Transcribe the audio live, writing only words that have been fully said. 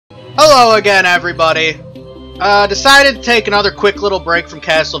Hello again, everybody. Decided to take another quick little break from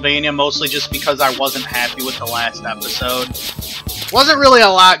Castlevania, mostly just because I wasn't happy with the last episode. Wasn't really a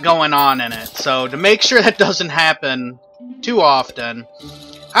lot going on in it, so to make sure that doesn't happen too often,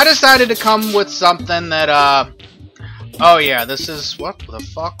 I decided to come with something that, oh yeah, this is... what the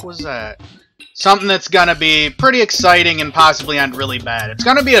fuck was that? Something that's gonna be pretty exciting and possibly end really bad. It's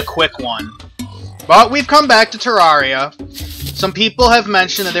gonna be a quick one. But we've come back to Terraria. Some people have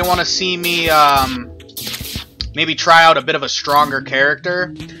mentioned that they want to see me, maybe try out a bit of a stronger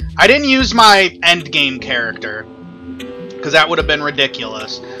character. I didn't use my endgame character, because that would have been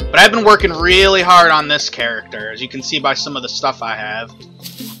ridiculous. But I've been working really hard on this character, as you can see by some of the stuff I have.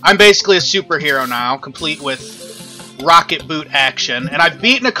 I'm basically a superhero now, complete with rocket boot action, and I've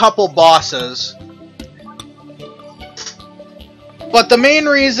beaten a couple bosses. But the main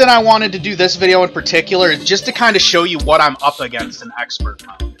reason I wanted to do this video in particular is just to kind of show you what I'm up against in expert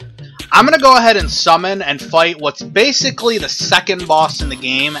mode. I'm going to go ahead and summon and fight what's basically the second boss in the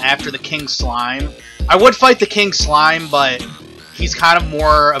game after the King Slime. I would fight the King Slime, but he's kind of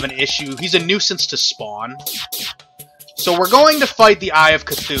more of an issue. He's a nuisance to spawn. So we're going to fight the Eye of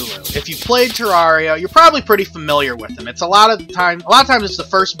Cthulhu. If you've played Terraria, you're probably pretty familiar with him. It's a lot of times it's the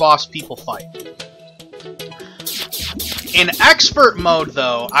first boss people fight. In expert mode,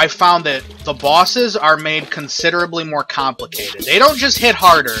 though, I found that the bosses are made considerably more complicated. They don't just hit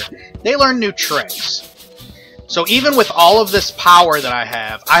harder, they learn new tricks. So even with all of this power that I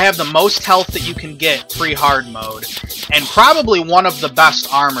have the most health that you can get pre-hard mode, and probably one of the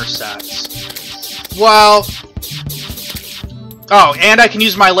best armor sets. Well... oh, and I can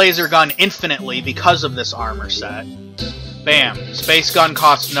use my laser gun infinitely because of this armor set. Bam. Space gun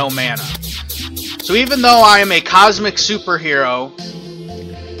costs no mana. So even though I am a cosmic superhero,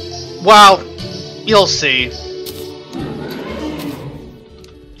 well, you'll see.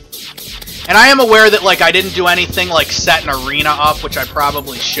 And I am aware that, like, I didn't do anything like set an arena up, which I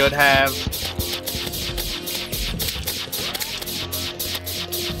probably should have.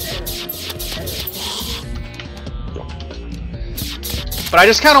 But I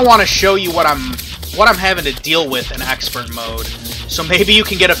just kind of want to show you what I'm having to deal with in expert mode. So maybe you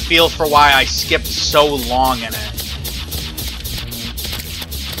can get a feel for why I skipped so long in it.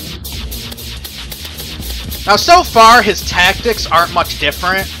 Now, so far, his tactics aren't much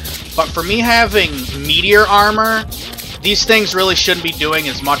different, but for me having meteor armor, these things really shouldn't be doing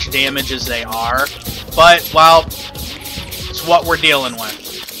as much damage as they are. But, well, it's what we're dealing with.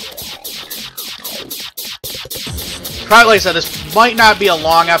 Probably, like I said, this might not be a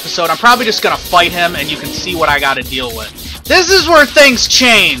long episode. I'm probably just going to fight him, and you can see what I got to deal with. This is where things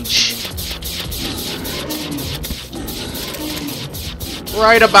change.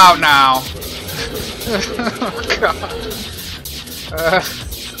 Right about now. Oh, God.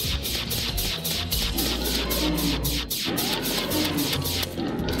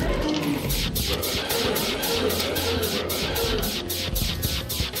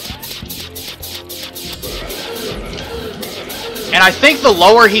 And I think the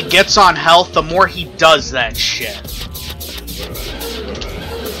lower he gets on health, the more he does that shit.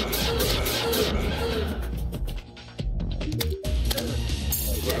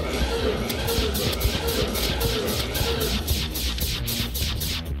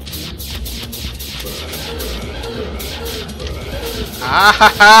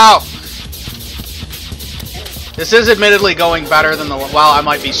 Ow! This is admittedly going better than the... well, I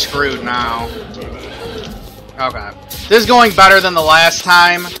might be screwed now. Okay. This is going better than the last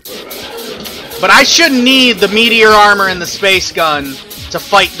time. But I shouldn't need the meteor armor and the space gun to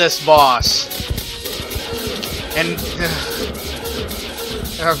fight this boss. And...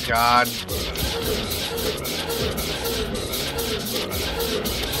 oh, God.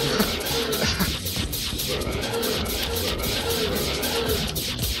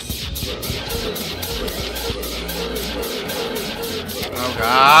 Oh,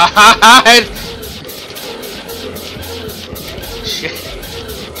 God! Shit.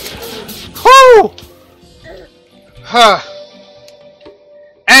 Whew! Huh.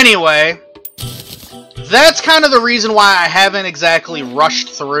 Anyway, that's kind of the reason why I haven't exactly rushed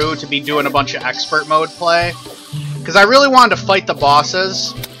through to be doing a bunch of expert mode play. Because I really wanted to fight the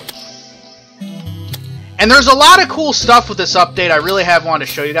bosses. And there's a lot of cool stuff with this update I really have wanted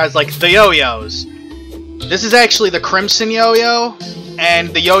to show you guys, like the yo-yos. This is actually the Crimson yo-yo, and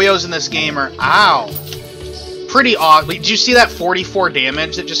the yo-yos in this game are... ow! Pretty odd. Did you see that 44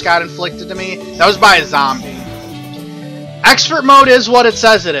 damage that just got inflicted to me? That was by a zombie. Expert mode is what it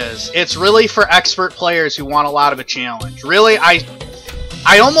says it is. It's really for expert players who want a lot of a challenge. Really, I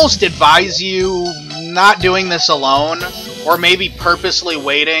almost advise you not doing this alone. or maybe purposely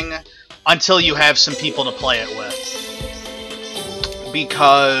waiting until you have some people to play it with.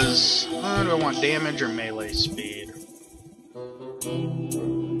 Because, do I want damage or melee speed?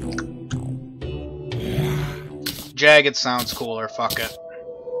 Jagged sounds cooler, fuck it.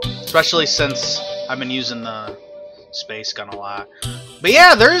 Especially since I've been using the space gun a lot. But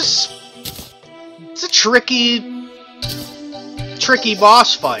yeah, it's a tricky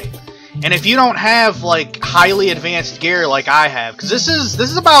boss fight. And if you don't have, like, highly advanced gear like I have, because this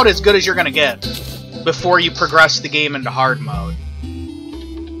is about as good as you're gonna get before you progress the game into hard mode.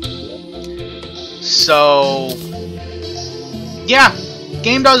 So, yeah,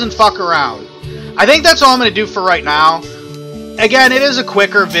 game doesn't fuck around. I think that's all I'm gonna do for right now. Again, it is a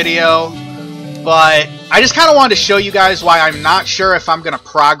quicker video, but I just kind of wanted to show you guys why I'm not sure if I'm gonna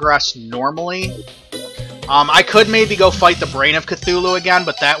progress normally. I could maybe go fight the Brain of Cthulhu again,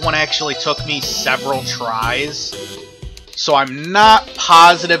 but that one actually took me several tries. So I'm not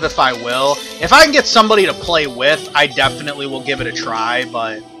positive if I will. If I can get somebody to play with, I definitely will give it a try,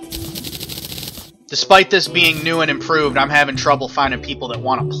 but despite this being new and improved, I'm having trouble finding people that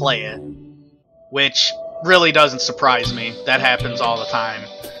want to play it. Which really doesn't surprise me. That happens all the time.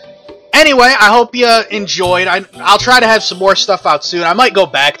 Anyway, I hope you enjoyed. I'll try to have some more stuff out soon. I might go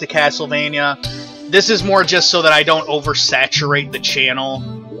back to Castlevania. This is more just so that I don't oversaturate the channel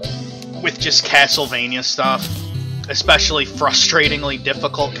with just Castlevania stuff. Especially frustratingly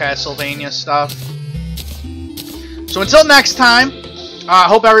difficult Castlevania stuff. So until next time, I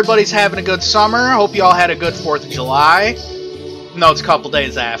hope everybody's having a good summer. Hope you all had a good 4th of July. No, it's a couple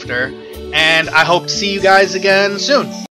days after. And I hope to see you guys again soon.